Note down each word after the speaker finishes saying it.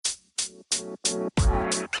What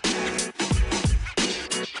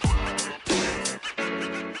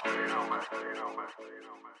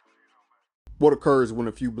occurs when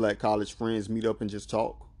a few black college friends meet up and just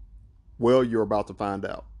talk? Well, you're about to find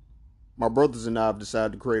out. My brothers and I have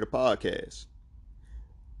decided to create a podcast.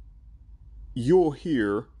 You'll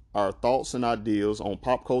hear our thoughts and ideas on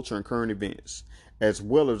pop culture and current events, as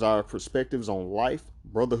well as our perspectives on life,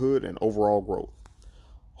 brotherhood, and overall growth.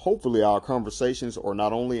 Hopefully, our conversations are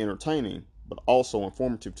not only entertaining, but also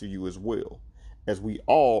informative to you as well, as we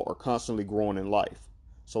all are constantly growing in life.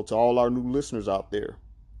 So, to all our new listeners out there,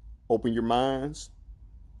 open your minds,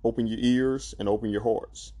 open your ears, and open your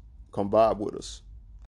hearts. Come vibe with us.